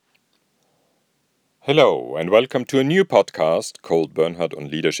Hello, and welcome to a new podcast called Bernhard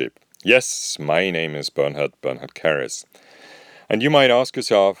on Leadership. Yes, my name is Bernhard Karras. And you might ask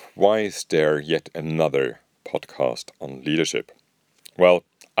yourself, why is there yet another podcast on leadership? Well,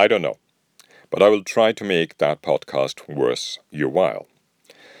 I don't know, but I will try to make that podcast worth your while.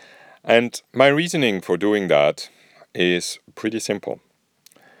 And my reasoning for doing that is pretty simple.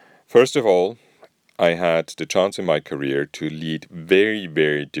 First of all, I had the chance in my career to lead very,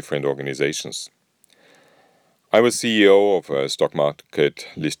 very different organizations. I was CEO of a stock market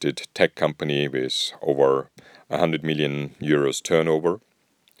listed tech company with over 100 million euros turnover.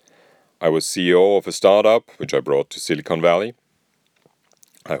 I was CEO of a startup which I brought to Silicon Valley.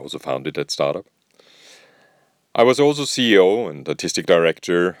 I also founded that startup. I was also CEO and artistic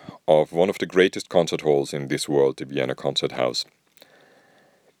director of one of the greatest concert halls in this world, the Vienna Concert House.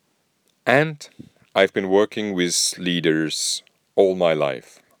 And I've been working with leaders all my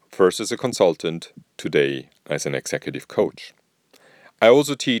life, first as a consultant, today as an executive coach. I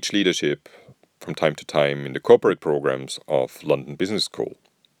also teach leadership from time to time in the corporate programs of London Business School.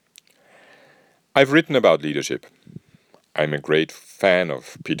 I've written about leadership. I'm a great fan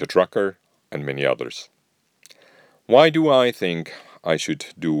of Peter Drucker and many others. Why do I think I should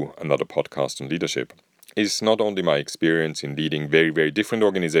do another podcast on leadership? It's not only my experience in leading very, very different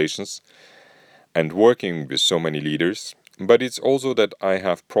organizations and working with so many leaders, but it's also that I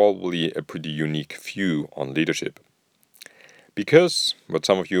have probably a pretty unique view on leadership. Because what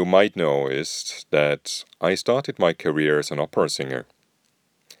some of you might know is that I started my career as an opera singer.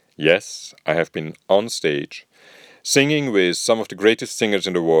 Yes, I have been on stage, singing with some of the greatest singers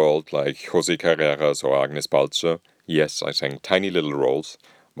in the world, like José Carreras or Agnes Balzer. Yes, I sang tiny little roles,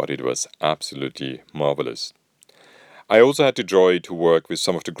 but it was absolutely marvelous. I also had the joy to work with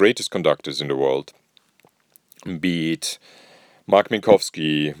some of the greatest conductors in the world, be it Mark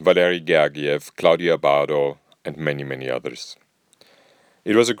Minkowski, Valery Gergiev, Claudio Abbado, and many, many others.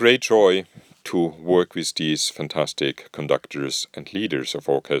 It was a great joy to work with these fantastic conductors and leaders of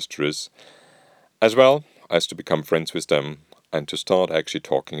orchestras, as well as to become friends with them and to start actually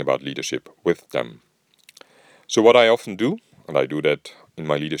talking about leadership with them. So what I often do, and I do that in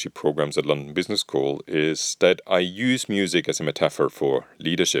my leadership programs at London Business School, is that I use music as a metaphor for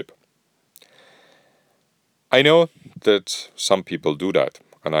leadership. I know that some people do that,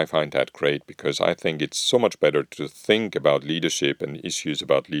 and I find that great because I think it's so much better to think about leadership and issues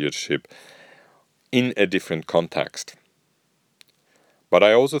about leadership in a different context. But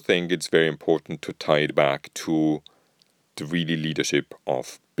I also think it's very important to tie it back to the really leadership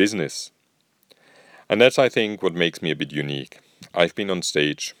of business. And that's, I think, what makes me a bit unique. I've been on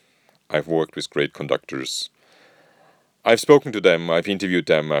stage, I've worked with great conductors, I've spoken to them, I've interviewed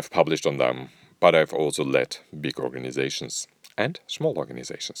them, I've published on them, but I've also led big organizations and small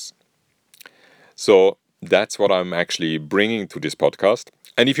organizations. So that's what I'm actually bringing to this podcast.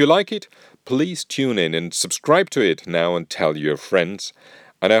 And if you like it, please tune in and subscribe to it now and tell your friends.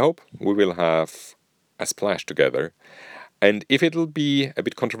 And I hope we will have a splash together. And if it'll be a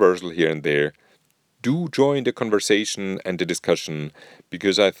bit controversial here and there, do join the conversation and the discussion,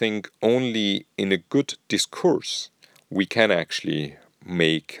 because I think only in a good discourse we can actually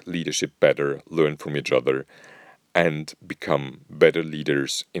make leadership better, learn from each other, and become better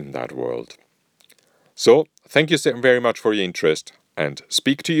leaders in that world. So, thank you very much for your interest, and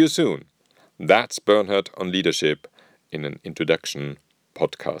speak to you soon. That's Bernhard on Leadership in an introduction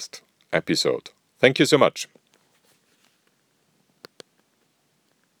podcast episode. Thank you so much.